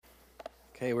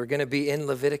Okay, we're going to be in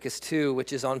Leviticus 2,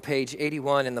 which is on page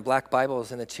 81 in the black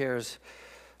Bibles in the chairs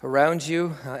around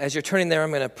you. As you're turning there, I'm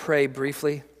going to pray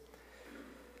briefly.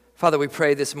 Father, we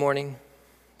pray this morning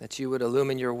that you would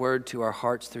illumine your word to our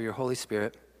hearts through your Holy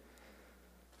Spirit,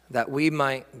 that we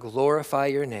might glorify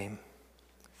your name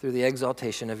through the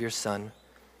exaltation of your Son.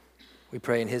 We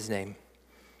pray in his name.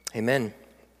 Amen.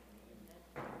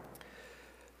 I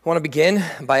want to begin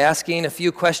by asking a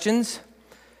few questions.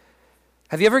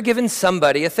 Have you ever given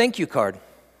somebody a thank you card?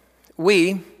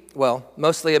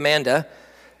 Mostly Amanda,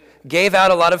 gave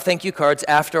out a lot of thank you cards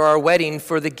after our wedding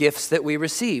for the gifts that we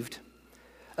received.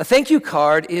 A thank you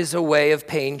card is a way of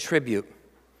paying tribute.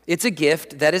 It's a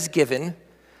gift that is given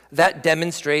that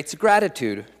demonstrates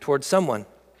gratitude towards someone.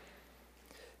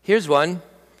 Here's one.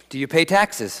 Do you pay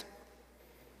taxes?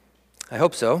 I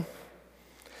hope so.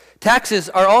 Taxes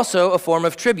are also a form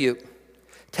of tribute.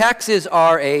 Taxes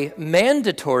are a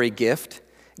mandatory gift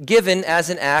given as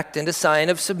an act and a sign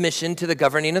of submission to the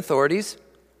governing authorities.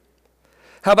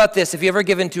 How about this? Have you ever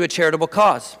given to a charitable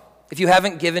cause? If you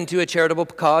haven't given to a charitable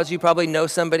cause, you probably know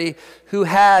somebody who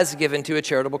has given to a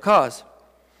charitable cause.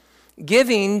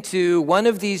 Giving to one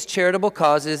of these charitable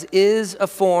causes is a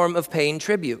form of paying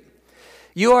tribute.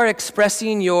 You are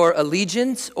expressing your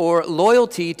allegiance or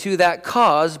loyalty to that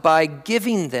cause by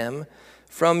giving them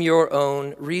from your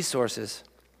own resources.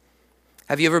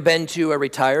 Have you ever been to a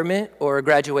retirement or a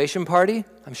graduation party?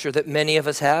 I'm sure that many of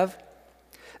us have.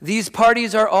 These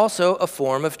parties are also a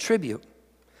form of tribute.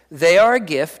 They are a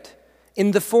gift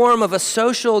in the form of a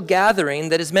social gathering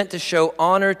that is meant to show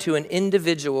honor to an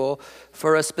individual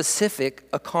for a specific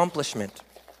accomplishment.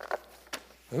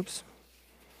 Oops.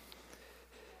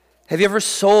 Have you ever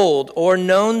sold or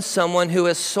known someone who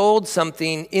has sold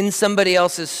something in somebody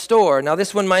else's store? Now,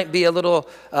 this one might be a little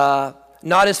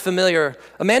not as familiar.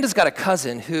 Amanda's got a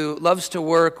cousin who loves to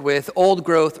work with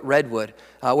old-growth redwood.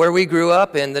 Where we grew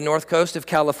up in the north coast of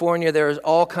California, there's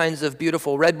all kinds of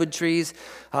beautiful redwood trees.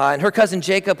 And her cousin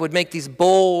Jacob would make these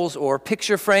bowls or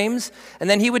picture frames, and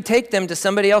then he would take them to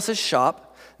somebody else's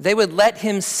shop. They would let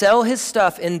him sell his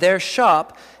stuff in their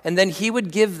shop, and then he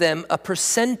would give them a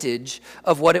percentage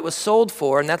of what it was sold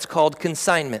for, and that's called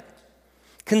consignment.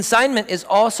 Consignment is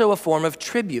also a form of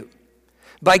tribute.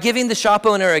 By giving the shop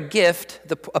owner a gift,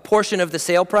 a portion of the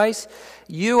sale price,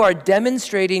 you are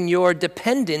demonstrating your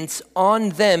dependence on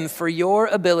them for your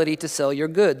ability to sell your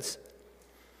goods.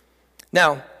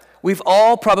 Now, we've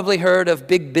all probably heard of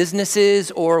big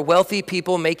businesses or wealthy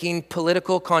people making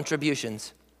political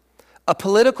contributions. A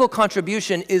political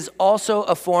contribution is also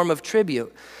a form of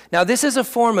tribute. Now, this is a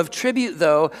form of tribute,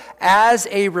 though, as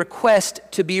a request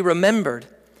to be remembered.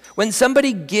 When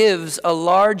somebody gives a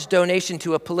large donation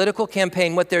to a political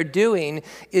campaign, what they're doing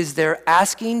is they're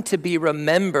asking to be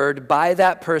remembered by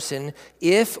that person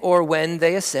if or when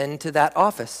they ascend to that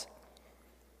office.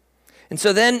 And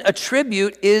so then a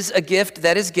tribute is a gift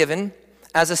that is given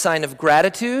as a sign of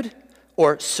gratitude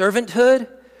or servanthood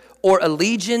or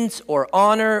allegiance or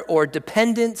honor or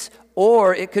dependence,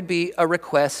 or it could be a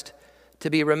request to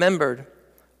be remembered.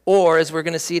 Or, as we're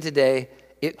going to see today,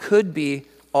 it could be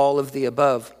all of the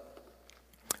above.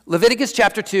 Leviticus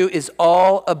chapter 2 is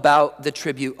all about the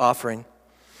tribute offering.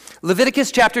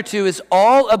 Leviticus chapter 2 is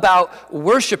all about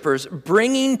worshipers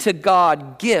bringing to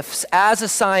God gifts as a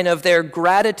sign of their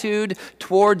gratitude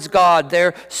towards God,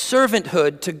 their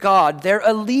servanthood to God, their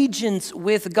allegiance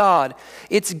with God.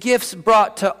 It's gifts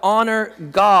brought to honor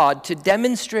God, to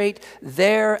demonstrate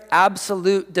their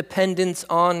absolute dependence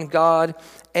on God,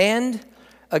 and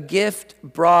a gift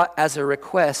brought as a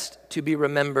request to be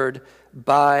remembered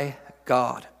by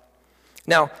God.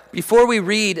 Now, before we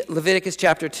read Leviticus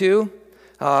chapter 2,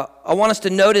 I want us to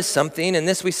notice something, and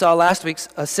this we saw last week,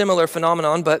 a similar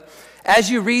phenomenon, but as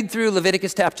you read through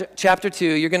Leviticus chapter 2,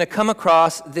 you're going to come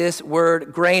across this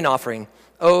word grain offering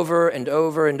over and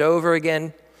over and over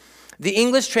again. The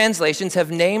English translations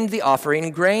have named the offering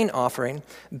grain offering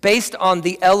based on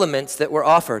the elements that were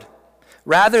offered,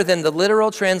 rather than the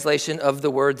literal translation of the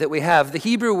word that we have. The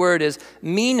Hebrew word is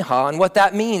minha, and what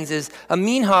that means is a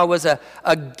minha was a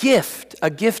gift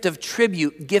of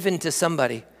tribute given to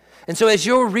somebody. And so as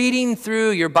you're reading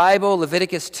through your Bible,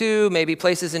 Leviticus 2, maybe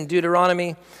places in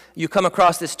Deuteronomy, you come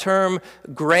across this term,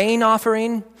 grain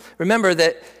offering. Remember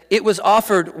that it was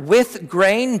offered with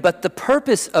grain, but the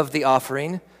purpose of the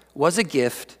offering was a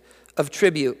gift of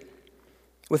tribute.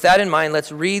 With that in mind,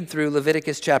 let's read through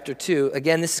Leviticus chapter 2.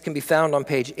 Again, this can be found on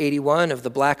page 81 of the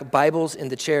black Bibles in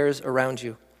the chairs around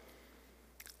you.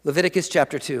 Leviticus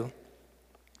chapter 2.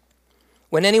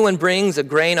 When anyone brings a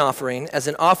grain offering as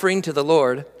an offering to the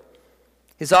Lord,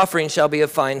 his offering shall be of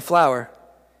fine flour.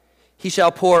 He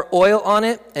shall pour oil on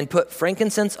it and put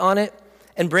frankincense on it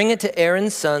and bring it to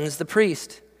Aaron's sons, the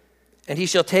priest. And he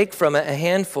shall take from it a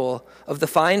handful of the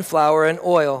fine flour and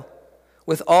oil,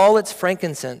 with all its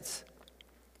frankincense.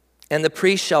 And the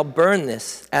priest shall burn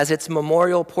this as its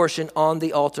memorial portion on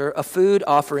the altar, a food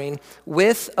offering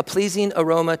with a pleasing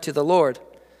aroma to the Lord.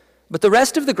 But the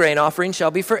rest of the grain offering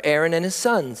shall be for Aaron and his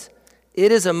sons. It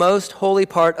is a most holy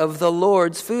part of the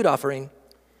Lord's food offering.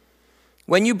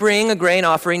 When you bring a grain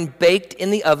offering baked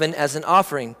in the oven as an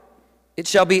offering, it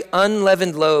shall be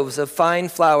unleavened loaves of fine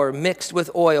flour mixed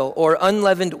with oil, or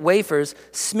unleavened wafers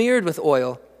smeared with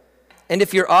oil. And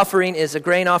if your offering is a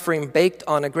grain offering baked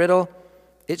on a griddle,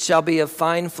 it shall be of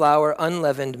fine flour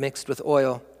unleavened mixed with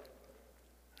oil.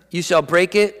 You shall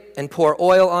break it and pour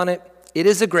oil on it. It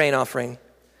is a grain offering.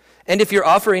 And if your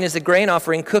offering is a grain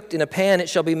offering cooked in a pan, it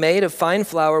shall be made of fine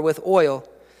flour with oil.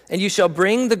 And you shall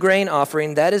bring the grain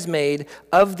offering that is made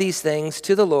of these things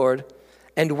to the Lord.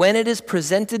 And when it is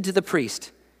presented to the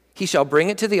priest, he shall bring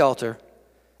it to the altar.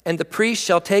 And the priest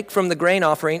shall take from the grain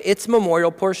offering its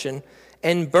memorial portion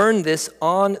and burn this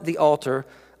on the altar,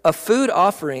 a food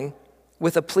offering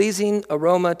with a pleasing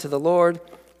aroma to the Lord.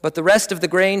 But the rest of the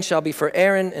grain shall be for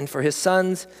Aaron and for his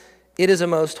sons. It is a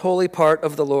most holy part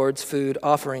of the Lord's food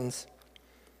offerings.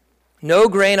 No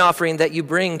grain offering that you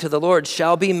bring to the Lord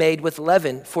shall be made with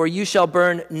leaven, for you shall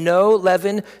burn no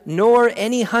leaven nor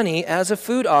any honey as a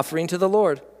food offering to the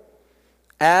Lord.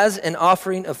 As an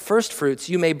offering of first fruits,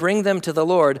 you may bring them to the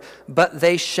Lord, but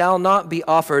they shall not be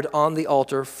offered on the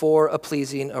altar for a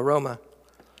pleasing aroma.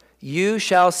 You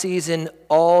shall season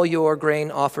all your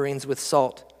grain offerings with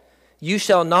salt. You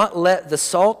shall not let the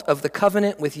salt of the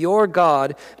covenant with your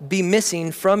God be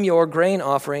missing from your grain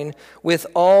offering. With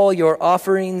all your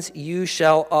offerings you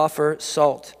shall offer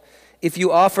salt. If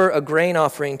you offer a grain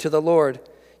offering to the Lord,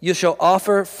 you shall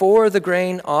offer for the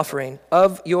grain offering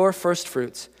of your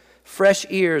firstfruits fresh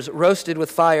ears roasted with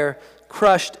fire,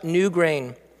 crushed new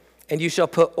grain, and you shall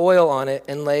put oil on it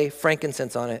and lay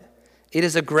frankincense on it. It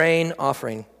is a grain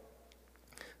offering.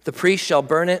 The priest shall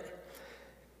burn it.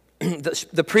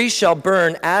 The priest shall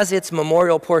burn as its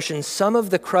memorial portion some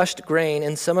of the crushed grain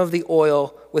and some of the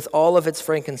oil with all of its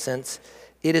frankincense.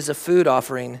 It is a food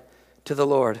offering to the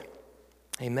Lord.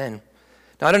 Amen.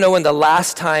 Now, I don't know when the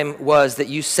last time was that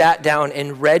you sat down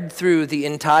and read through the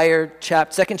entire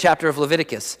second chapter of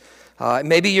Leviticus.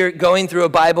 Maybe you're going through a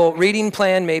Bible reading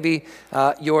plan. Maybe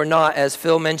you're not. As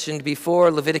Phil mentioned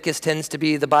before, Leviticus tends to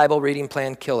be the Bible reading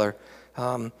plan killer.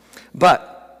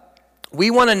 But we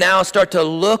want to now start to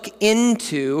look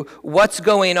into what's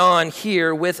going on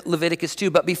here with Leviticus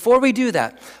 2. But before we do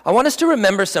that, I want us to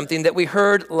remember something that we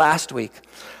heard last week.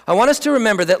 I want us to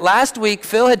remember that last week,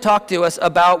 Phil had talked to us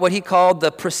about what he called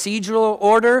the procedural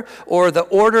order, or the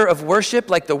order of worship,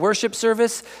 like the worship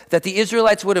service that the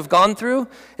Israelites would have gone through.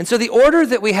 And so the order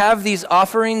that we have these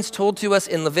offerings told to us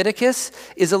in Leviticus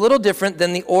is a little different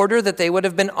than the order that they would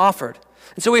have been offered.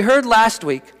 And so we heard last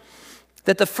week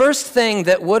that the first thing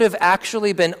that would have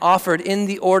actually been offered in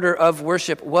the order of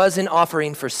worship was an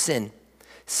offering for sin.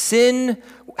 Sin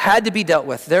had to be dealt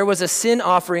with. There was a sin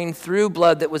offering through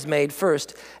blood that was made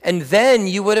first. And then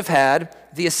you would have had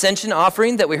the ascension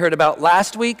offering that we heard about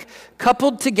last week,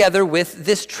 coupled together with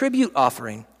this tribute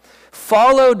offering,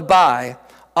 followed by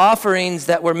offerings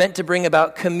that were meant to bring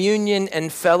about communion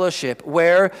and fellowship,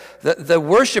 where the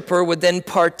worshiper would then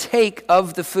partake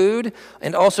of the food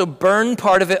and also burn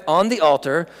part of it on the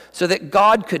altar so that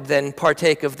God could then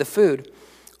partake of the food.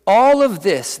 All of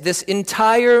this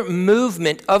entire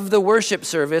movement of the worship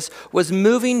service was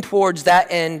moving towards that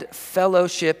end,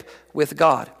 fellowship with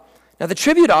God. Now, the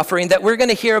tribute offering that we're going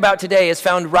to hear about today is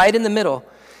found right in the middle.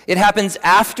 It happens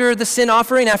after the sin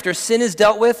offering, after sin is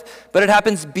dealt with, but it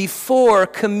happens before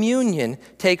communion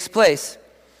takes place.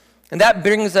 And that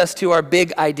brings us to our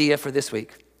big idea for this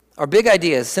week. Our big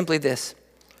idea is simply this.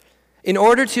 In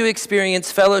order to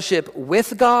experience fellowship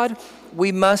with God,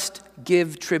 we must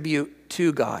give tribute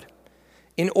to God.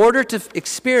 In order to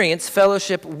experience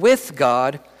fellowship with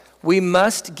God, we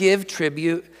must give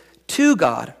tribute to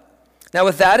God. Now,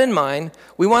 with that in mind,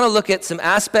 we want to look at some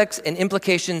aspects and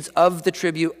implications of the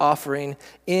tribute offering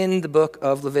in the book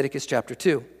of Leviticus chapter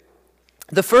 2.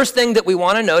 The first thing that we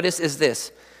want to notice is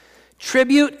this.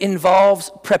 Tribute involves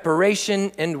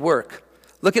preparation and work.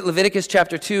 Look at Leviticus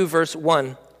chapter 2, verse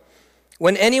 1.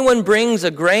 When anyone brings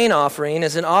a grain offering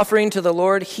as an offering to the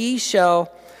Lord,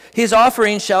 his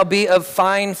offering shall be of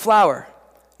fine flour.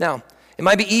 Now, it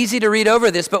might be easy to read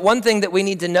over this, but one thing that we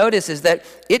need to notice is that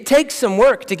it takes some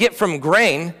work to get from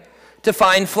grain to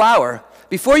fine flour.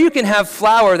 Before you can have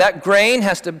flour, that grain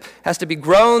has to be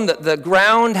grown, the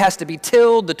ground has to be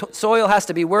tilled, the soil has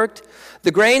to be worked.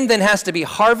 The grain then has to be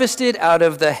harvested out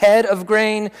of the head of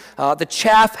grain. The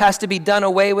chaff has to be done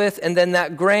away with, and then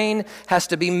that grain has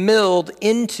to be milled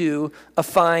into a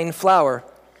fine flour.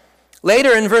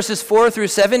 Later in verses 4 through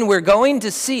 7, we're going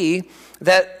to see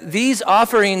that these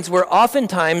offerings were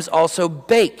oftentimes also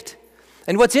baked.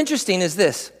 And what's interesting is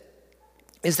this,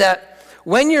 is that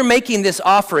when you're making this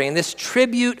offering, this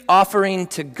tribute offering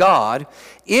to God,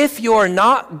 if you're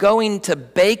not going to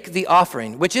bake the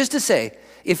offering, which is to say,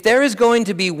 if there is going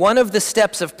to be one of the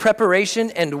steps of preparation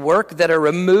and work that are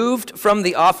removed from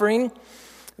the offering,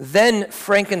 then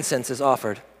frankincense is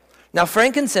offered. Now,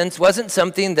 frankincense wasn't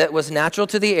something that was natural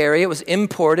to the area. It was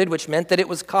imported, which meant that it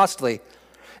was costly.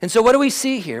 And so what do we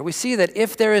see here? We see that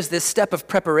if there is this step of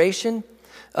preparation,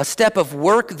 a step of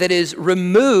work that is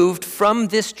removed from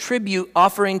this tribute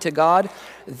offering to God,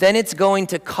 then it's going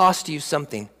to cost you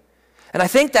something. And I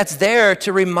think that's there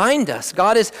to remind us.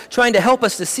 God is trying to help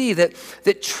us to see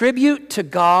that tribute to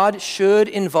God should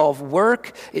involve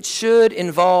work. It should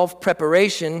involve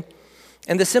preparation.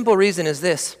 And the simple reason is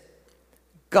this: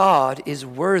 God is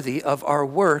worthy of our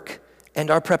work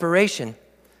and our preparation.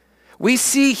 We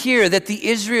see here that the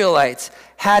Israelites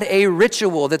had a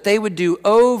ritual that they would do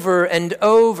over and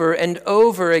over and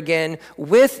over again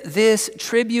with this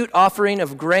tribute offering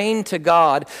of grain to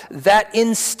God that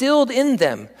instilled in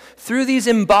them through these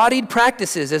embodied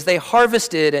practices as they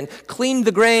harvested and cleaned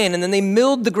the grain, and then they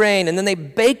milled the grain, and then they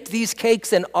baked these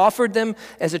cakes and offered them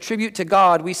as a tribute to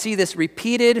God. We see this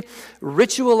repeated,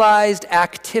 ritualized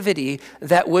activity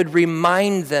that would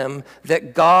remind them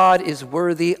that God is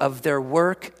worthy of their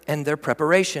work and their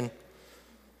preparation.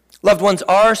 Loved ones,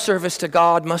 our service to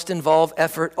God must involve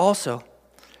effort also.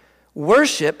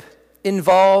 Worship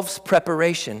involves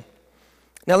preparation.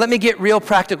 Now, let me get real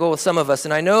practical with some of us,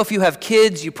 and I know if you have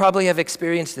kids, you probably have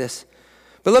experienced this.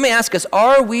 But let me ask us,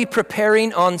 are we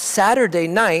preparing on Saturday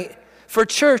night for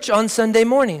church on Sunday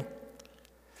morning?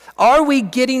 Are we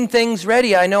getting things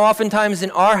ready? I know oftentimes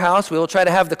in our house, we will try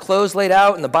to have the clothes laid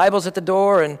out and the Bibles at the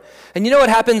door, and you know what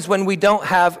happens when we don't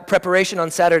have preparation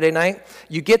on Saturday night?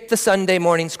 You get the Sunday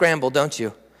morning scramble, don't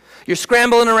you? You're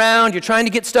scrambling around, you're trying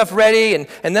to get stuff ready, and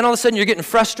then all of a sudden you're getting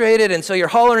frustrated, and so you're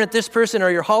hollering at this person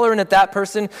or you're hollering at that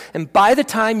person, and by the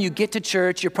time you get to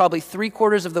church, you're probably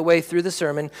 3/4 of the way through the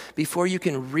sermon before you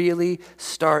can really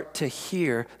start to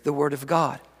hear the Word of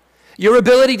God. Your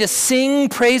ability to sing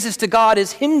praises to God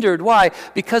is hindered. Why?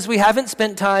 Because we haven't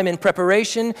spent time in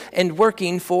preparation and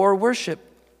working for worship.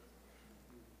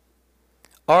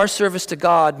 Our service to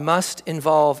God must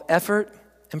involve effort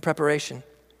and preparation.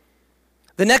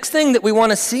 The next thing that we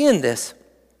want to see in this,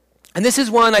 and this is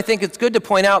one I think it's good to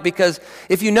point out, because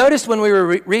if you noticed when we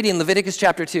were reading Leviticus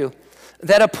chapter 2,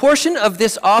 that a portion of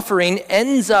this offering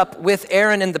ends up with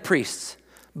Aaron and the priests.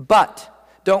 But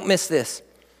don't miss this.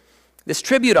 This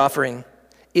tribute offering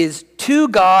is to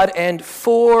God and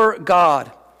for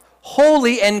God,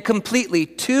 wholly and completely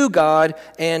to God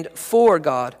and for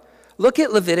God. Look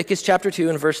at Leviticus chapter 2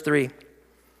 and verse 3.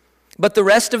 But the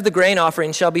rest of the grain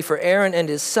offering shall be for Aaron and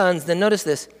his sons. Then notice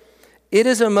this. It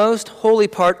is a most holy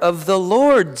part of the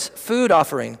Lord's food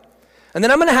offering. And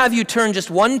then I'm going to have you turn just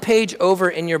one page over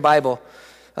in your Bible.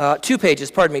 2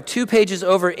 pages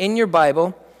over in your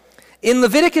Bible. In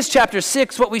Leviticus chapter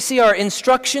 6, what we see are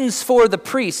instructions for the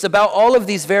priests about all of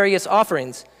these various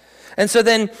offerings. And so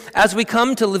then, as we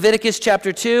come to Leviticus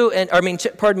chapter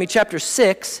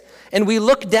 6, and we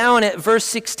look down at verse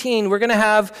 16, we're going to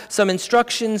have some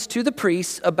instructions to the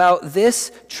priests about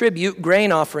this tribute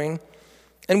grain offering.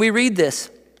 And we read this.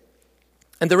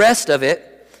 And the rest of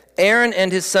it, Aaron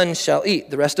and his sons shall eat.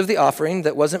 The rest of the offering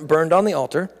that wasn't burned on the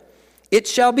altar, it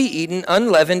shall be eaten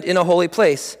unleavened in a holy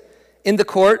place. In the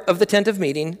court of the tent of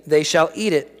meeting, they shall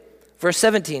eat it. Verse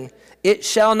 17, it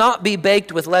shall not be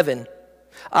baked with leaven.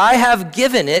 I have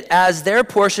given it as their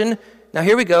portion, now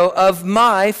here we go, of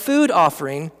my food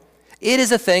offering. It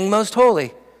is a thing most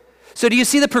holy. So do you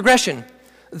see the progression?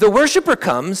 The worshiper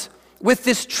comes with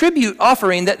this tribute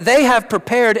offering that they have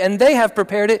prepared, and they have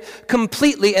prepared it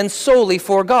completely and solely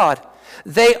for God.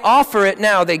 They offer it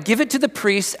now. They give it to the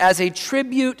priests as a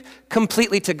tribute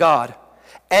completely to God.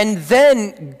 And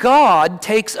then God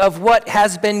takes of what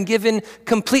has been given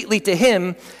completely to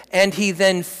him, and he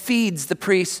then feeds the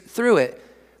priests through it.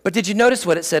 But did you notice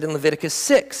what it said in Leviticus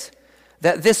 6?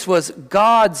 That this was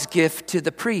God's gift to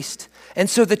the priest. And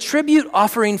so the tribute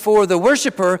offering for the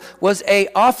worshiper was an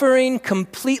offering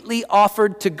completely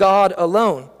offered to God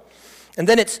alone. And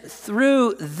then it's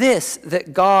through this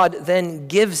that God then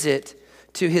gives it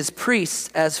to his priests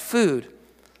as food.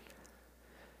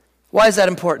 Why is that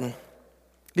important?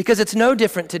 Because it's no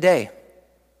different today.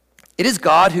 It is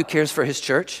God who cares for his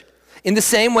church. In the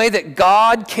same way that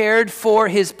God cared for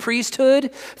his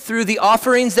priesthood through the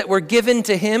offerings that were given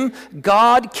to him,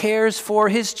 God cares for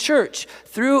his church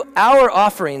through our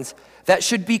offerings that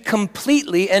should be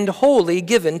completely and wholly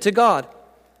given to God.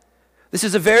 This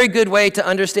is a very good way to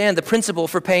understand the principle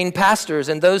for paying pastors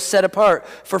and those set apart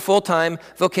for full-time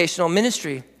vocational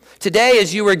ministry. Today,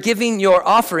 as you were giving your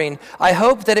offering, I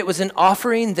hope that it was an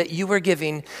offering that you were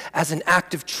giving as an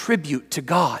act of tribute to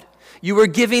God. You were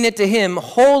giving it to him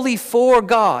wholly for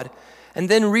God, and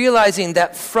then realizing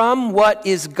that from what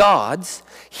is God's,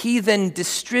 he then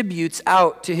distributes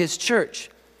out to his church.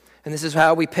 And this is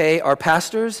how we pay our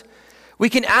pastors. We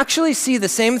can actually see the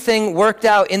same thing worked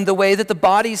out in the way that the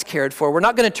body's cared for. We're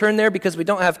not going to turn there because we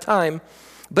don't have time.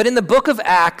 But in the book of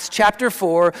Acts, chapter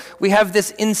 4, we have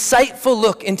this insightful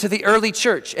look into the early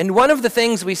church. And one of the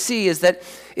things we see is that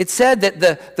it said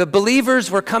that the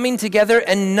believers were coming together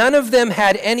and none of them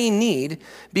had any need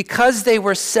because they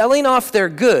were selling off their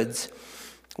goods.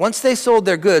 Once they sold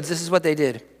their goods, this is what they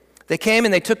did. They came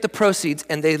and they took the proceeds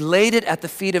and they laid it at the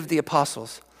feet of the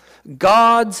apostles.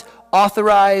 God's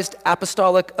authorized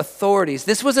apostolic authorities.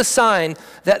 This was a sign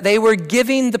that they were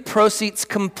giving the proceeds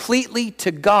completely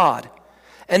to God.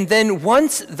 And then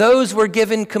once those were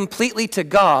given completely to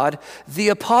God, the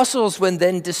apostles would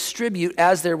then distribute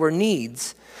as there were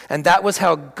needs. And that was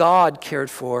how God cared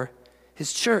for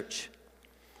his church.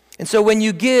 And so when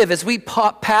you give, as we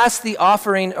pass the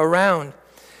offering around,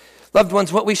 loved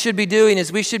ones, what we should be doing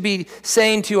is we should be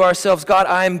saying to ourselves, God,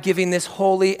 I am giving this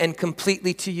wholly and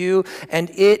completely to you, and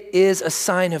it is a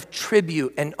sign of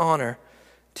tribute and honor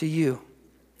to you.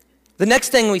 The next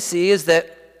thing we see is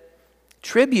that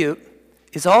tribute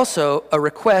is also a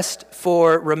request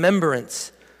for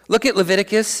remembrance. Look at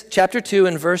Leviticus chapter 2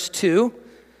 and verse 2.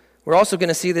 We're also going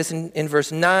to see this in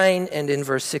verse 9 and in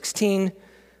verse 16.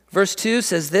 Verse 2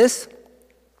 says this,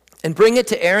 "And bring it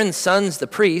to Aaron's sons the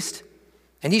priest,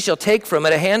 and he shall take from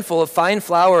it a handful of fine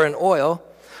flour and oil,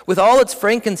 with all its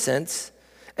frankincense,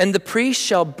 and the priest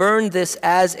shall burn this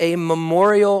as a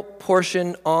memorial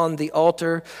portion on the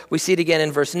altar." We see it again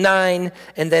in verse 9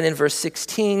 and then in verse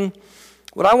 16.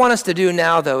 What I want us to do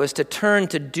now, though, is to turn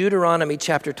to Deuteronomy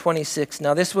chapter 26.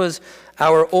 Now, this was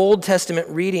our Old Testament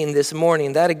reading this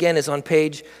morning. That, again, is on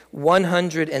page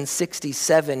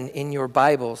 167 in your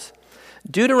Bibles.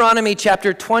 Deuteronomy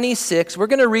chapter 26, we're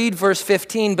going to read verse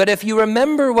 15, but if you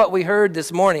remember what we heard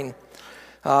this morning,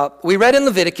 we read in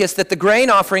Leviticus that the grain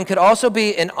offering could also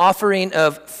be an offering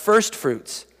of first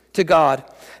fruits to God.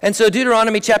 And so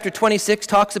Deuteronomy chapter 26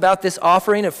 talks about this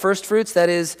offering of first fruits. That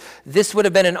is, this would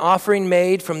have been an offering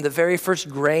made from the very first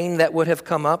grain that would have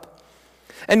come up.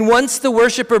 And once the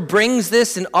worshiper brings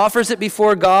this and offers it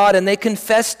before God, and they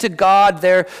confess to God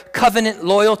their covenant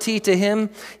loyalty to him,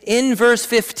 in verse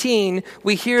 15,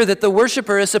 we hear that the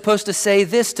worshiper is supposed to say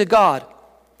this to God: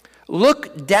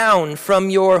 "Look down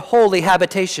from your holy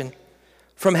habitation,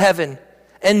 from heaven,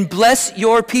 and bless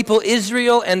your people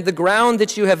Israel and the ground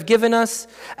that you have given us,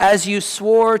 as you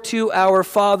swore to our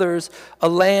fathers, a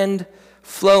land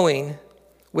flowing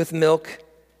with milk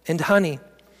and honey."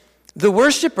 The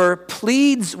worshiper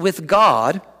pleads with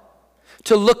God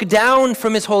to look down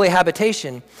from his holy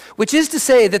habitation, which is to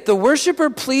say that the worshiper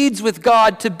pleads with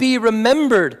God to be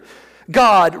remembered.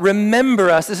 God, remember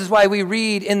us. This is why we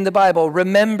read in the Bible,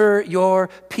 remember your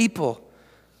people.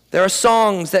 There are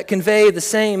songs that convey the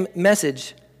same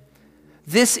message.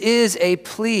 This is a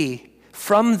plea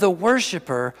from the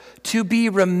worshiper to be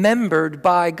remembered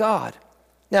by God.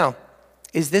 Now,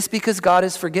 is this because God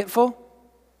is forgetful?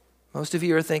 Most of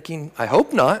you are thinking, I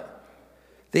hope not.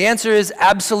 The answer is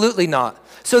absolutely not.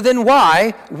 So then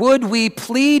why would we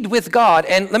plead with God?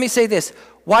 And let me say this,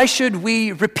 why should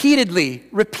we repeatedly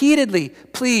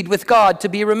plead with God to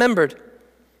be remembered?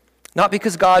 Not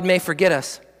because God may forget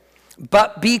us,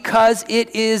 but because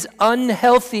it is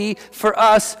unhealthy for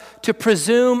us to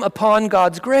presume upon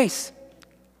God's grace.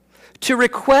 To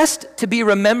request to be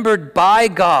remembered by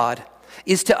God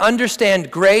is to understand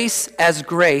grace as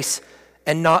grace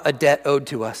and not a debt owed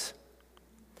to us.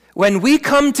 When we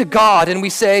come to God and we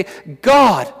say,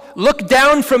 God, look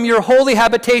down from your holy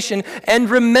habitation and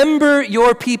remember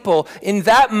your people, in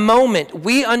that moment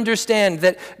we understand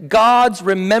that God's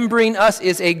remembering us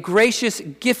is a gracious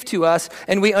gift to us,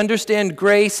 and we understand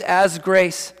grace as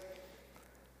grace.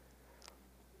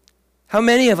 How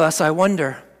many of us, I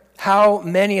wonder, how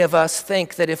many of us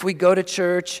think that if we go to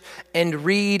church and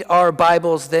read our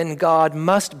Bibles, then God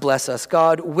must bless us,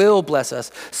 God will bless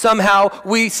us? Somehow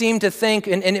we seem to think,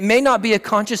 and it may not be a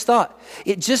conscious thought,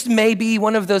 it just may be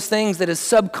one of those things that has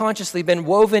subconsciously been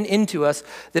woven into us,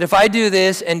 that if I do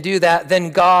this and do that,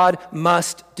 then God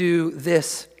must do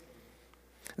this.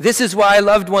 This is why,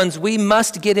 loved ones, we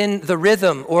must get in the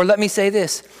rhythm, or let me say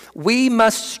this, we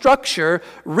must structure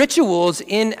rituals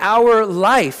in our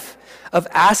life of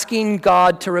asking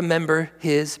God to remember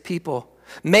his people.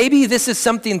 Maybe this is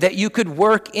something that you could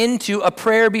work into a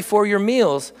prayer before your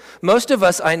meals. Most of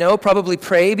us, I know, probably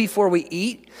pray before we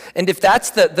eat. And if that's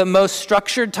the most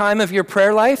structured time of your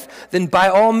prayer life, then by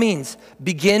all means,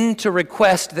 begin to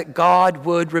request that God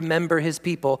would remember his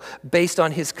people based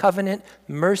on his covenant,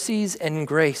 mercies, and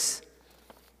grace.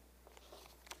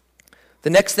 The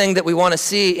next thing that we want to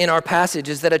see in our passage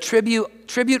is that a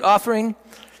tribute offering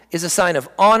is a sign of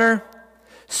honor,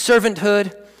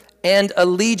 servanthood, and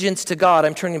allegiance to God.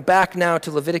 I'm turning back now to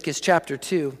Leviticus chapter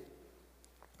 2.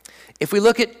 If we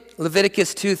look at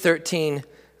Leviticus 2:13,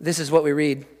 this is what we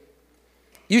read.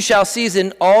 You shall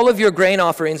season all of your grain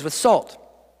offerings with salt.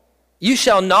 You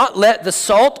shall not let the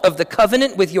salt of the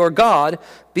covenant with your God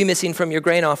be missing from your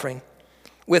grain offering.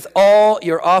 With all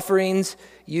your offerings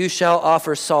you shall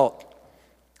offer salt.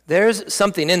 There's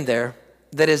something in there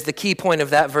that is the key point of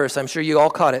that verse. I'm sure you all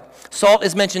caught it. Salt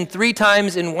is mentioned 3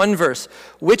 times in one verse,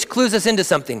 which clues us into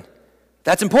something.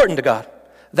 That's important to God.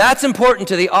 That's important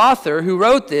to the author who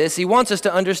wrote this. He wants us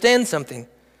to understand something.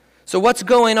 So what's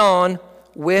going on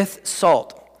with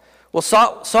salt? Well,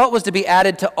 salt was to be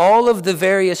added to all of the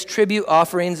various tribute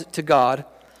offerings to God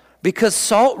because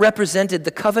salt represented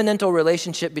the covenantal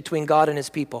relationship between God and his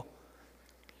people.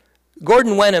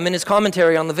 Gordon Wenham, in his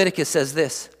commentary on Leviticus, says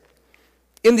this: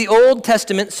 in the Old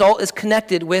Testament, salt is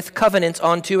connected with covenants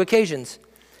on 2 occasions.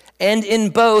 And in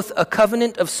both, a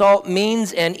covenant of salt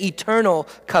means an eternal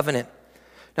covenant.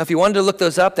 Now, if you wanted to look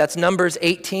those up, that's Numbers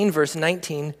 18, verse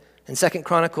 19, and 2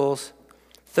 Chronicles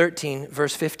 13,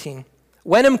 verse 15.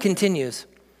 Wenham continues,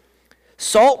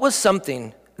 salt was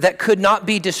something that could not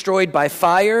be destroyed by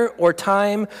fire or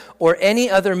time or any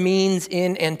other means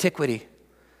in antiquity.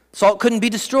 Salt couldn't be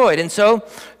destroyed. And so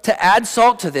to add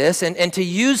salt to this and to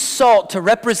use salt to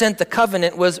represent the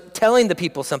covenant was telling the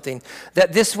people something,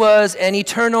 that this was an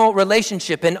eternal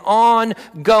relationship, an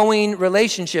ongoing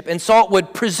relationship. And salt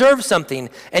would preserve something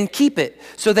and keep it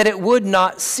so that it would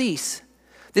not cease.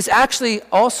 This actually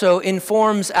also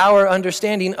informs our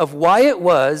understanding of why it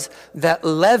was that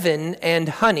leaven and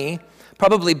honey,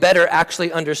 probably better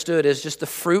actually understood as just the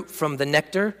fruit from the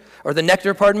nectar, or the nectar,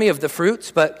 of the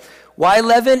fruits, but why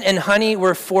leaven and honey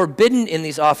were forbidden in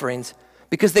these offerings?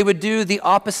 Because they would do the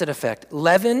opposite effect.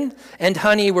 Leaven and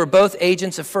honey were both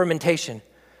agents of fermentation,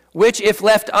 which, if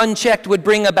left unchecked, would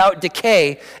bring about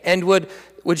decay and would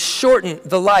shorten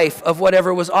the life of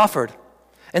whatever was offered.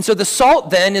 And so the salt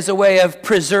then is a way of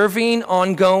preserving,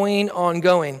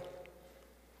 ongoing.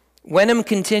 Wenham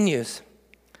continues,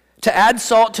 to add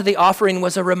salt to the offering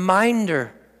was a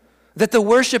reminder that the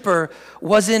worshiper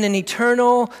was in an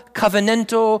eternal,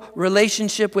 covenantal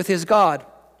relationship with his God.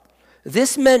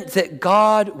 This meant that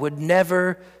God would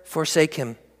never forsake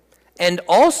him, and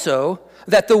also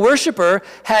that the worshiper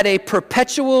had a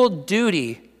perpetual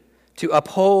duty to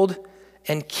uphold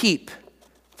and keep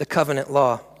the covenant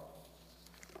law.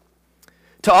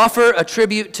 To offer a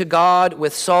tribute to God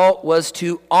with salt was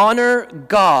to honor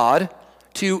God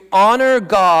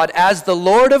as the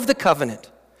Lord of the covenant,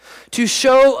 to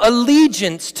show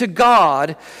allegiance to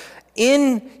God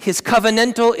in his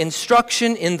covenantal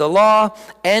instruction in the law,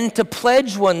 and to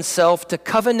pledge oneself to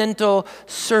covenantal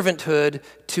servanthood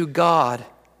to God.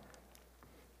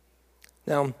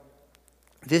 Now,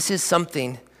 this is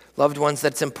something, loved ones,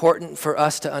 that's important for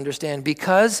us to understand,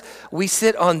 because we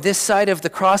sit on this side of the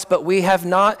cross, but we have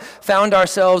not found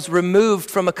ourselves removed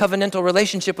from a covenantal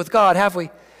relationship with God, have we?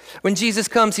 When Jesus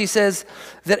comes, he says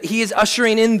that he is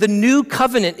ushering in the new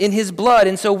covenant in his blood,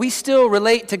 and so we still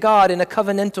relate to God in a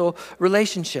covenantal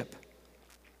relationship.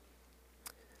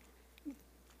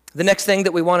 The next thing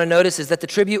that we want to notice is that the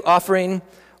tribute offering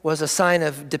was a sign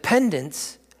of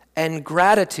dependence and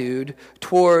gratitude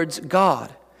towards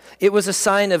God. It was a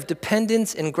sign of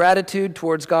dependence and gratitude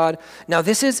towards God. Now,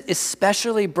 this is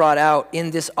especially brought out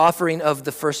in this offering of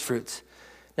the first fruits.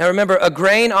 Now remember, a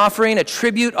grain offering, a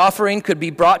tribute offering could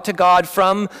be brought to God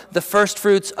from the first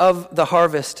fruits of the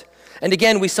harvest. And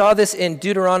again, we saw this in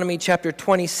Deuteronomy chapter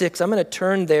 26. I'm going to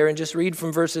turn there and just read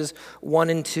from verses 1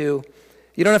 and 2.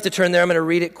 You don't have to turn there. I'm going to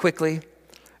read it quickly.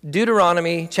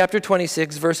 Deuteronomy chapter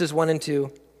 26, verses 1 and 2.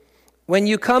 When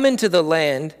you come into the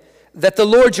land that the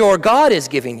Lord your God is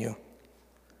giving you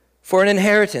for an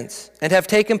inheritance, and have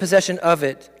taken possession of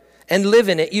it, and live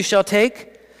in it, you shall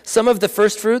take some of the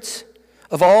first fruits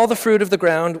of all the fruit of the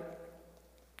ground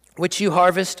which you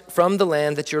harvest from the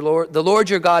land that the Lord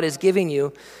your God is giving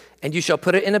you, and you shall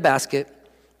put it in a basket,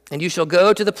 and you shall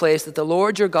go to the place that the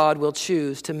Lord your God will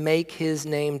choose to make his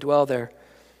name dwell there.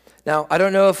 Now, I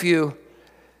don't know if you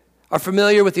are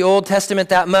familiar with the Old Testament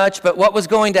that much, but what was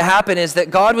going to happen is that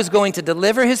God was going to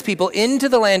deliver his people into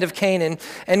the land of Canaan,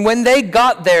 and when they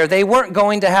got there, they weren't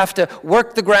going to have to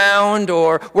work the ground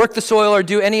or work the soil or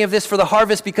do any of this for the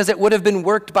harvest because it would have been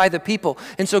worked by the people.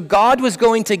 And so God was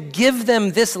going to give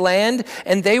them this land,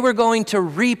 and they were going to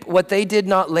reap what they did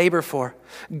not labor for.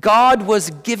 God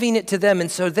was giving it to them,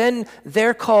 and so then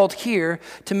they're called here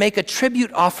to make a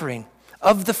tribute offering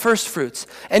of the first fruits.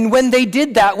 And when they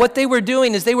did that, what they were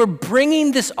doing is they were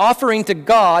bringing this offering to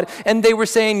God, and they were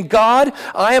saying, God,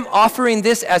 I am offering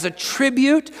this as a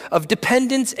tribute of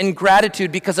dependence and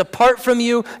gratitude, because apart from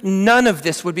you, none of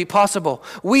this would be possible.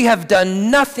 We have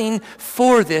done nothing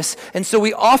for this, and so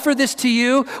we offer this to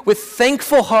you with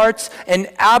thankful hearts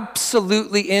and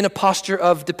absolutely in a posture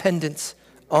of dependence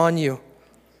on you.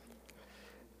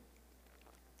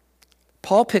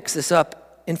 Paul picks this up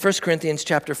in 1 Corinthians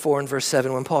chapter 4 and verse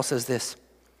 7, when Paul says this,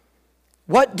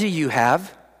 what do you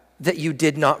have that you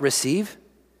did not receive?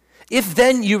 If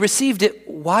then you received it,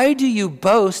 why do you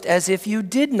boast as if you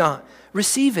did not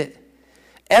receive it?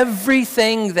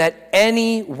 Everything that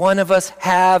any one of us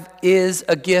have is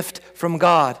a gift from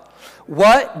God.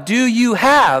 What do you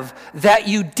have that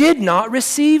you did not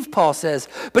receive, Paul says.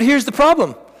 But here's the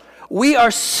problem. We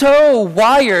are so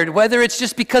wired, whether it's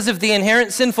just because of the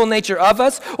inherent sinful nature of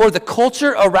us or the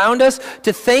culture around us,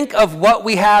 to think of what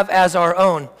we have as our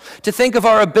own, to think of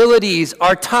our abilities,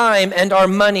 our time, and our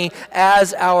money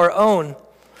as our own.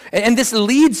 And this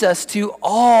leads us to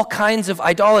all kinds of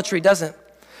idolatry, doesn't it?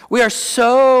 We are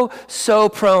so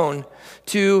prone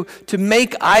to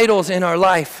make idols in our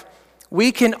life.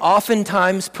 We can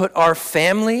oftentimes put our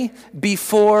family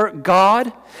before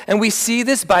God. And we see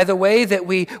this by the way that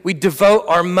we devote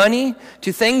our money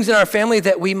to things in our family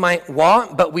that we might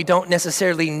want, but we don't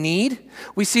necessarily need.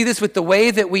 We see this with the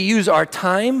way that we use our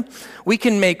time. We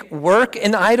can make work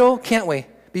an idol, can't we,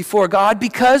 before God,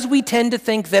 because we tend to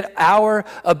think that our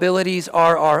abilities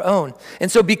are our own. And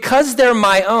so because they're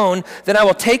my own, then I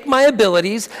will take my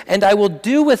abilities and I will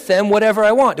do with them whatever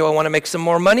I want. Do I want to make some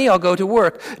more money? I'll go to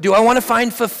work. Do I want to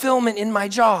find fulfillment in my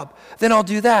job? Then I'll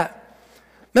do that.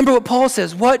 Remember what Paul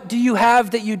says, what do you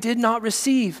have that you did not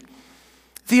receive?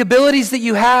 The abilities that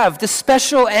you have, the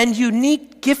special and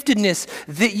unique giftedness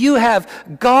that you have,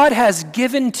 God has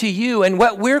given to you. And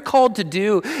what we're called to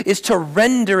do is to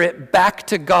render it back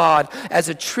to God as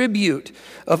a tribute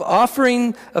of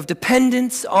offering of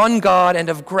dependence on God and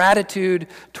of gratitude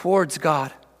towards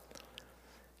God.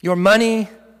 Your money,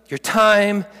 your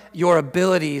time, your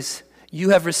abilities,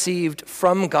 you have received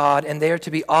from God, and they are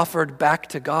to be offered back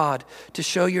to God to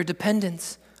show your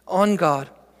dependence on God.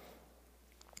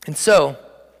 And so,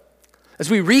 as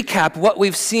we recap what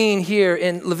we've seen here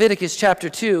in Leviticus chapter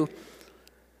 2,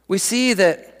 we see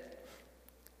that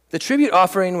the tribute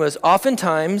offering was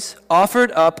oftentimes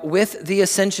offered up with the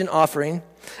ascension offering,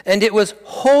 and it was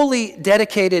wholly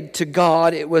dedicated to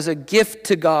God. It was a gift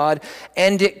to God,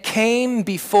 and it came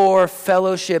before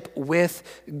fellowship with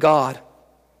God.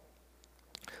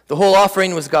 The whole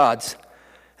offering was God's.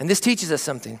 And this teaches us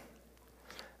something,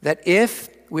 that if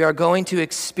we are going to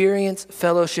experience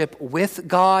fellowship with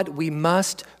God, we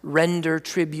must render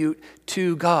tribute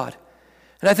to God.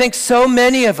 And I think so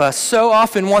many of us so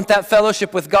often want that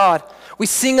fellowship with God. We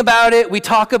sing about it, we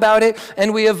talk about it,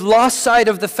 and we have lost sight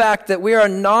of the fact that we are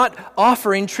not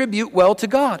offering tribute well to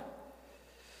God.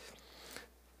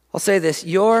 I'll say this,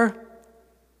 your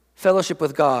fellowship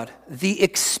with God, the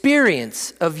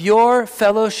experience of your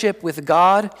fellowship with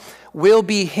God will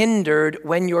be hindered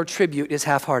when your tribute is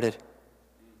half-hearted.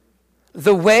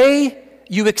 The way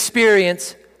you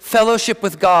experience fellowship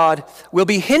with God will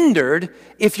be hindered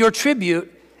if your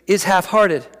tribute is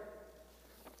half-hearted.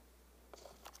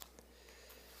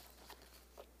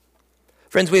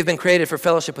 Friends, we have been created for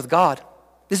fellowship with God.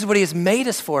 This is what he has made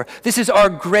us for. This is our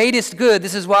greatest good.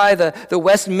 This is why the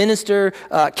Westminster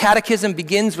Catechism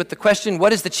begins with the question,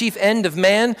 what is the chief end of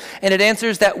man? And it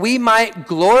answers that we might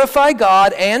glorify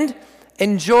God and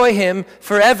enjoy him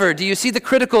forever. Do you see the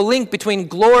critical link between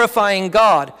glorifying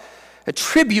God? A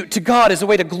tribute to God is a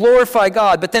way to glorify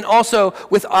God, but then also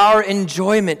with our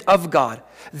enjoyment of God.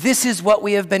 This is what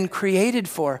we have been created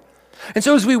for. And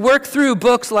so as we work through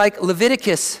books like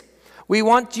Leviticus, we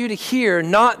want you to hear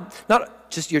not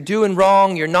just you're doing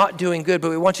wrong, you're not doing good, but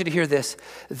we want you to hear this.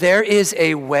 There is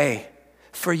a way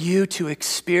for you to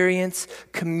experience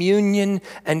communion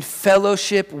and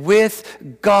fellowship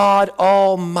with God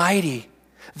Almighty.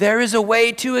 There is a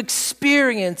way to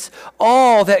experience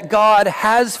all that God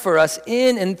has for us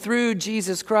in and through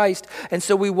Jesus Christ. And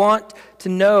so we want to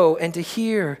know and to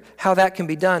hear how that can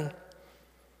be done.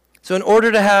 So in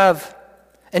order to have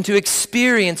and to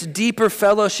experience deeper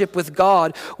fellowship with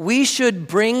God, we should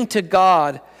bring to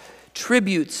God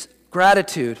tributes,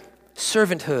 gratitude,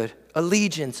 servanthood,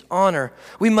 allegiance, honor.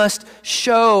 We must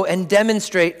show and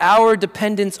demonstrate our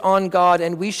dependence on God,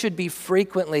 and we should be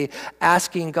frequently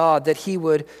asking God that he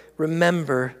would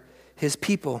remember his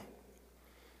people.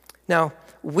 Now,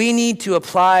 we need to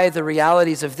apply the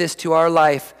realities of this to our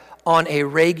life on a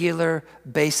regular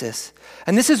basis.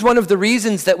 And this is one of the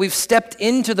reasons that we've stepped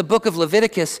into the book of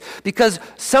Leviticus, because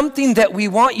something that we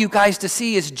want you guys to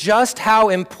see is just how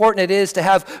important it is to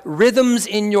have rhythms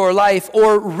in your life,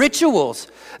 or rituals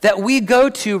that we go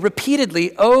to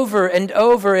repeatedly over and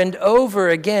over and over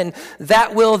again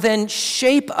that will then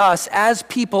shape us as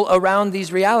people around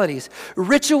these realities.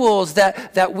 Rituals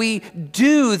that we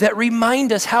do that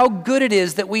remind us how good it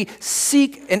is that we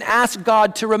seek and ask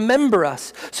God to remember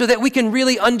us so that we can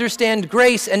really understand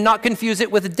grace and not confuse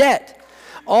it with debt.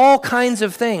 All kinds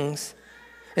of things.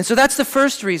 And so that's the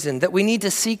first reason that we need to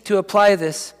seek to apply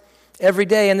this every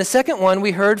day. And the second one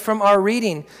we heard from our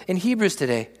reading in Hebrews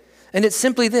today. And it's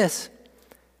simply this,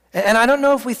 and I don't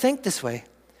know if we think this way.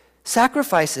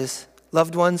 Sacrifices,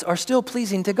 loved ones, are still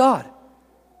pleasing to God.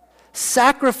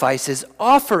 Sacrifices,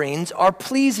 offerings are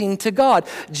pleasing to God.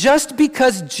 Just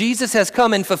because Jesus has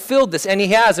come and fulfilled this, and he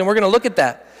has, and we're going to look at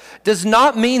that, does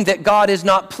not mean that God is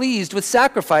not pleased with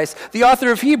sacrifice. The author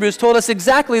of Hebrews told us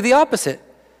exactly the opposite.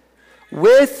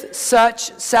 With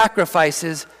such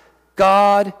sacrifices,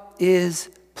 God is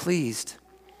pleased.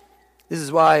 This is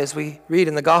why, as we read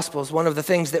in the Gospels, one of the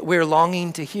things that we're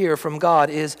longing to hear from God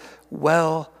is,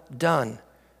 "Well done,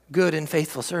 good and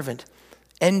faithful servant.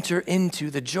 Enter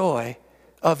into the joy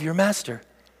of your master."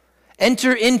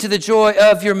 Enter into the joy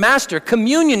of your master.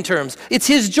 Communion terms. It's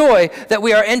his joy that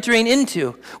we are entering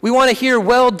into. We want to hear,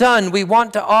 "Well done." We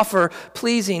want to offer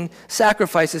pleasing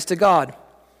sacrifices to God.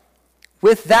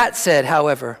 With that said,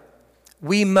 however,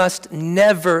 we must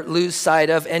never lose sight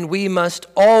of, and we must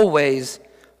always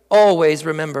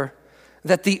remember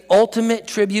that the ultimate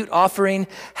tribute offering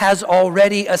has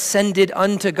already ascended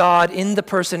unto God in the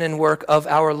person and work of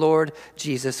our Lord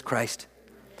Jesus Christ.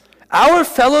 Our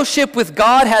fellowship with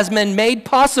God has been made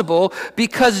possible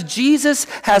because Jesus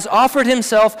has offered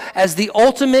himself as the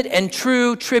ultimate and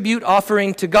true tribute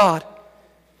offering to God.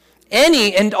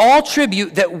 Any and all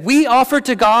tribute that we offer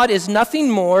to God is nothing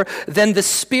more than the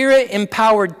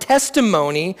Spirit-empowered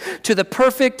testimony to the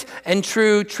perfect and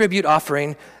true tribute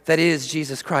offering that is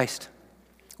Jesus Christ.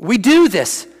 We do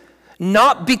this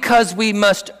not because we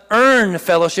must earn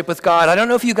fellowship with God. I don't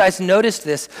know if you guys noticed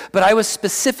this, but I was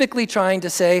specifically trying to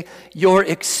say your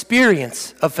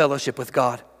experience of fellowship with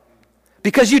God.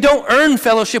 Because you don't earn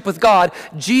fellowship with God,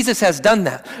 Jesus has done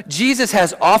that. Jesus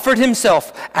has offered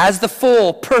himself as the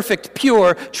full, perfect,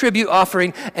 pure tribute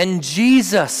offering, and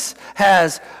Jesus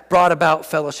has brought about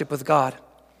fellowship with God.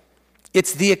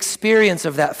 It's the experience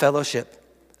of that fellowship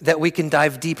that we can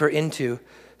dive deeper into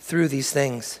through these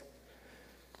things.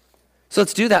 So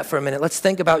let's do that for a minute. Let's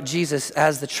think about Jesus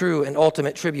as the true and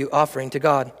ultimate tribute offering to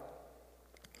God.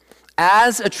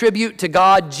 As a tribute to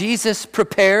God, Jesus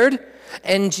prepared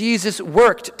and Jesus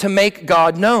worked to make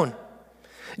God known.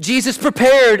 Jesus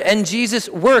prepared and Jesus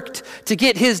worked to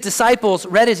get his disciples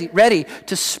ready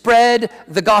to spread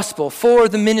the gospel, for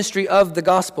the ministry of the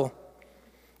gospel.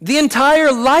 The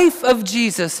entire life of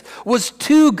Jesus was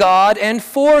to God and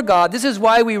for God. This is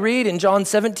why we read in John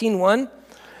 17:1,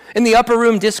 in the upper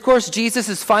room discourse,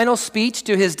 Jesus' final speech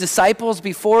to his disciples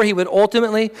before he would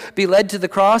ultimately be led to the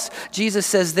cross. Jesus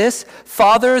says this,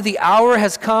 "Father, the hour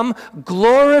has come.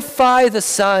 Glorify the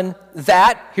Son,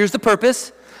 that," here's the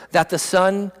purpose, "that the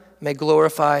Son may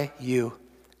glorify you."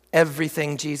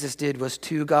 Everything Jesus did was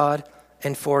to God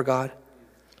and for God.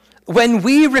 When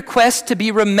we request to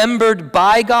be remembered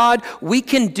by God, we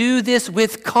can do this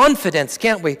with confidence,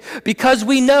 can't we? Because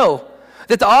we know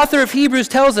that the author of Hebrews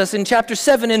tells us in chapter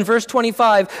 7 and verse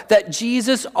 25 that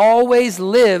Jesus always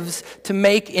lives to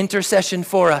make intercession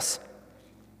for us.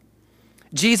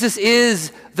 Jesus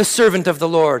is the servant of the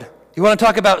Lord. You want to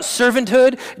talk about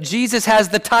servanthood? Jesus has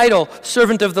the title,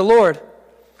 servant of the Lord.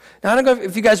 Now, I don't know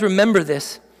if you guys remember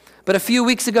this, but a few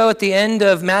weeks ago at the end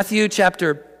of Matthew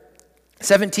chapter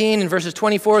 17 and verses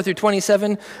 24 through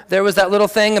 27, there was that little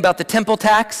thing about the temple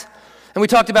tax. And we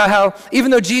talked about how even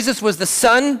though Jesus was the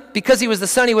Son, because he was the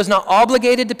Son, he was not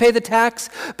obligated to pay the tax,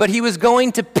 but he was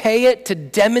going to pay it to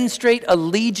demonstrate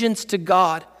allegiance to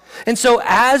God. And so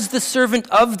as the servant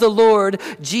of the Lord,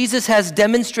 Jesus has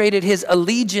demonstrated his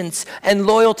allegiance and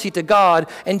loyalty to God,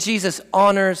 and Jesus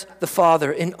honors the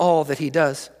Father in all that he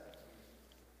does.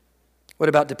 What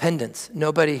about dependence?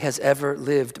 Nobody has ever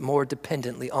lived more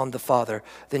dependently on the Father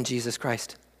than Jesus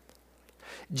Christ.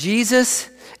 Jesus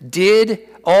did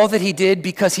all that he did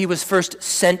because he was first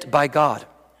sent by God.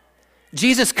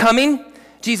 Jesus coming,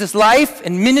 Jesus' life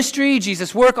and ministry,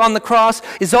 Jesus' work on the cross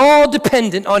is all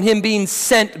dependent on him being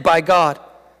sent by God.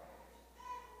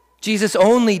 Jesus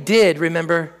only did,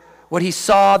 remember, what he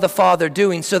saw the Father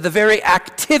doing. So the very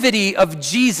activity of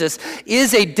Jesus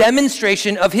is a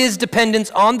demonstration of his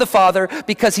dependence on the Father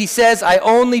because he says, I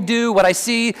only do what I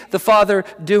see the Father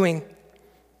doing.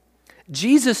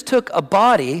 Jesus took a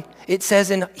body, it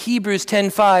says in Hebrews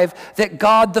 10:5, that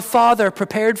God the Father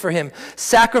prepared for him.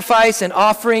 Sacrifice and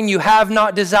offering you have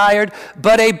not desired,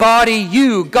 but a body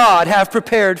you, God, have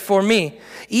prepared for me.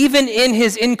 Even in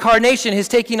his incarnation, his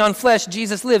taking on flesh,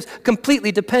 Jesus lives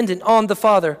completely dependent on the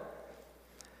Father.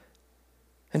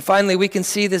 And finally, we can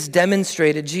see this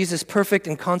demonstrated, Jesus perfect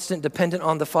and constant dependent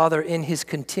on the Father in his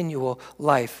continual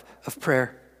life of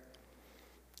prayer.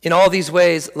 In all these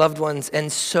ways, loved ones,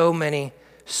 and so many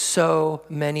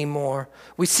more,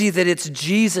 we see that it's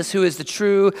Jesus who is the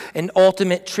true and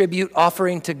ultimate tribute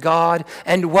offering to God.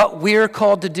 And what we're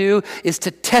called to do is to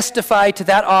testify to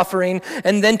that offering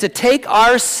and then to take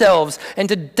ourselves and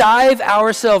to dive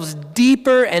ourselves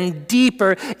deeper and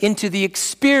deeper into the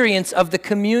experience of the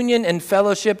communion and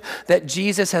fellowship that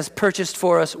Jesus has purchased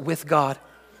for us with God.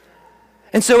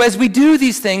 And so as we do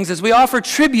these things, as we offer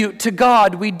tribute to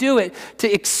God, we do it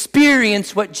to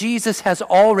experience what Jesus has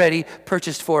already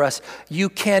purchased for us. You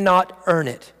cannot earn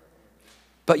it,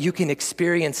 but you can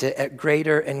experience it at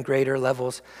greater and greater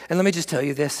levels. And let me just tell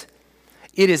you this.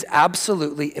 It is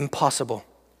absolutely impossible.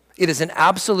 It is an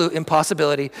absolute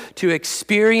impossibility to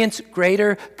experience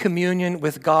greater communion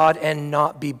with God and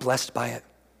not be blessed by it.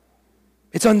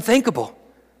 It's unthinkable.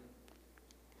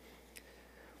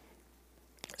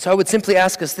 So I would simply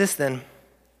ask us this then.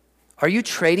 Are you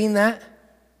trading that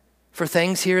for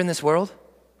things here in this world?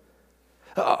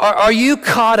 Are you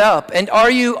caught up and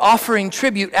are you offering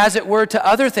tribute, as it were, to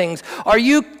other things? Are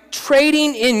you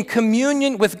trading in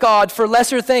communion with God for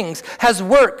lesser things? Has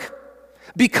work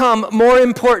become more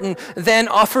important than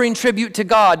offering tribute to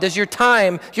God? Does your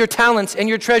time, your talents, and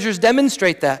your treasures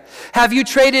demonstrate that? Have you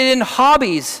traded in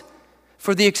hobbies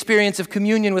for the experience of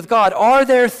communion with God? Are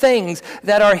there things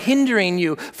that are hindering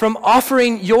you from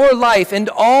offering your life and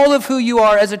all of who you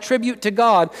are as a tribute to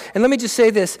God? And let me just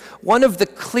say this, one of the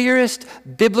clearest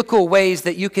biblical ways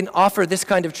that you can offer this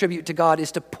kind of tribute to God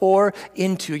is to pour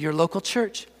into your local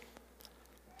church.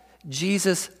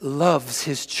 Jesus loves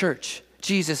his church.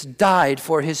 Jesus died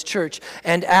for his church.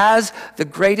 And as the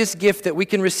greatest gift that we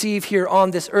can receive here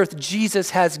on this earth, Jesus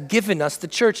has given us the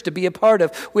church to be a part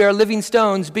of. We are living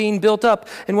stones being built up.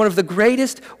 And one of the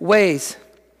greatest ways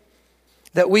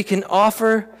that we can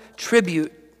offer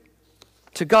tribute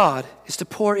to God is to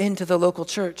pour into the local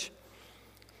church.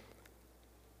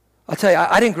 I'll tell you,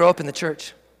 I didn't grow up in the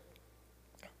church.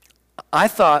 I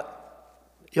thought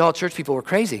y'all church people were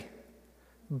crazy.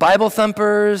 Bible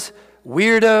thumpers,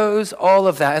 weirdos, all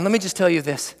of that. And let me just tell you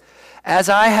this. As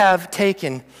I have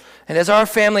taken, and as our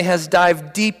family has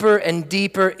dived deeper and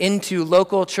deeper into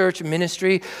local church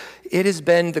ministry, it has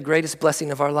been the greatest blessing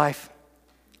of our life.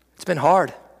 It's been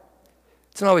hard.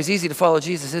 It's not always easy to follow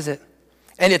Jesus, is it?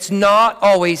 And it's not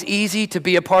always easy to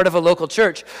be a part of a local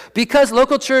church because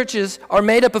local churches are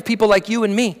made up of people like you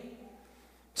and me.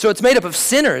 So it's made up of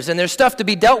sinners, and there's stuff to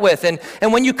be dealt with. And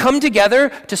when you come together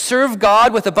to serve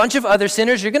God with a bunch of other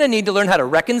sinners, you're going to need to learn how to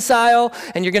reconcile,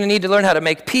 and you're going to need to learn how to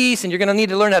make peace, and you're going to need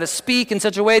to learn how to speak in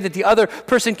such a way that the other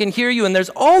person can hear you. And there's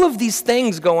all of these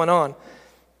things going on.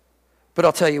 But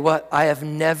I'll tell you what, I have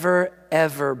never,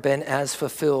 ever been as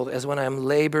fulfilled as when I'm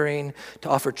laboring to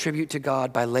offer tribute to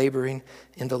God by laboring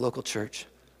in the local church.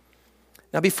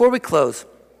 Now, before we close,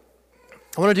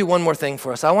 I want to do one more thing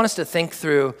for us. I want us to think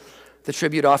through the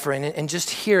tribute offering and just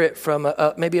hear it from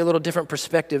maybe a little different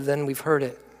perspective than we've heard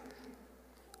it.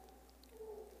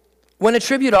 When a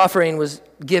tribute offering was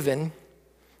given,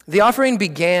 the offering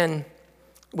began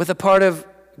with a part of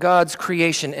God's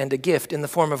creation and a gift in the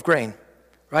form of grain,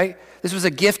 right? This was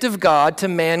a gift of God to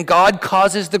man. God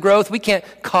causes the growth. We can't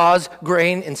cause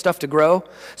grain and stuff to grow.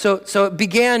 So it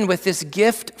began with this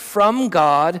gift from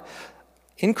God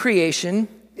in creation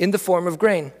in the form of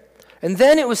grain. And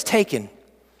then it was taken.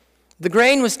 The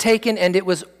grain was taken and it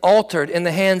was altered in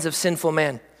the hands of sinful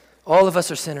man. All of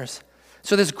us are sinners.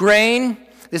 So this grain,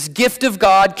 this gift of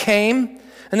God came,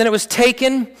 and then it was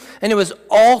taken and it was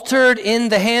altered in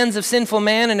the hands of sinful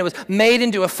man, and it was made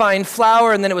into a fine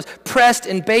flour, and then it was pressed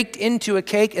and baked into a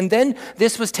cake, and then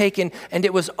this was taken and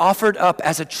it was offered up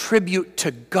as a tribute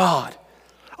to God.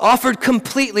 offered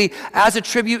completely as a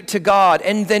tribute to God.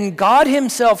 And then God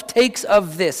himself takes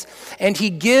of this and he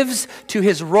gives to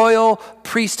his royal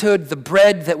priesthood the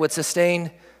bread that would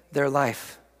sustain their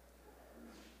life.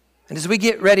 And as we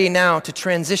get ready now to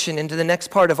transition into the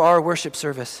next part of our worship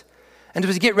service, and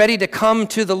as we get ready to come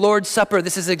to the Lord's Supper,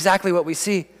 this is exactly what we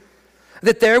see.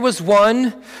 That there was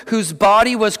one whose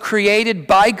body was created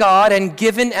by God and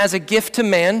given as a gift to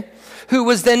man, who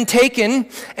was then taken,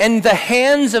 and the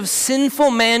hands of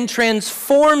sinful man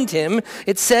transformed him.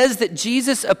 It says that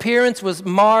Jesus' appearance was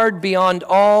marred beyond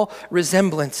all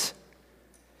resemblance,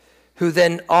 who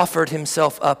then offered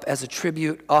himself up as a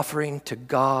tribute offering to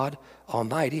God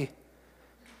Almighty.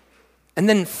 And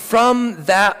then from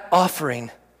that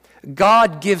offering,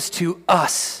 God gives to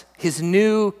us his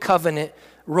new covenant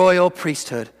royal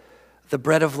priesthood, the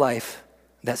bread of life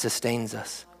that sustains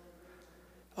us.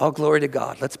 All glory to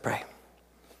God. Let's pray.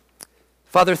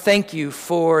 Father, thank you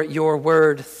for your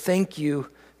word. Thank you,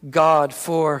 God,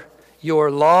 for your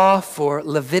law, for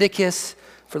Leviticus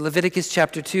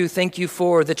chapter 2. Thank you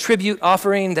for the tribute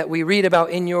offering that we read about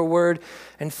in your word.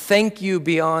 And thank you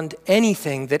beyond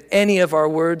anything that any of our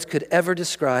words could ever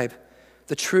describe,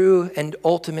 the true and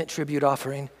ultimate tribute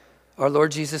offering, our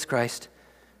Lord Jesus Christ.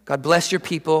 God bless your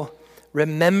people.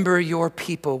 Remember your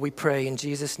people, we pray in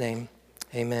Jesus' name.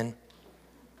 Amen.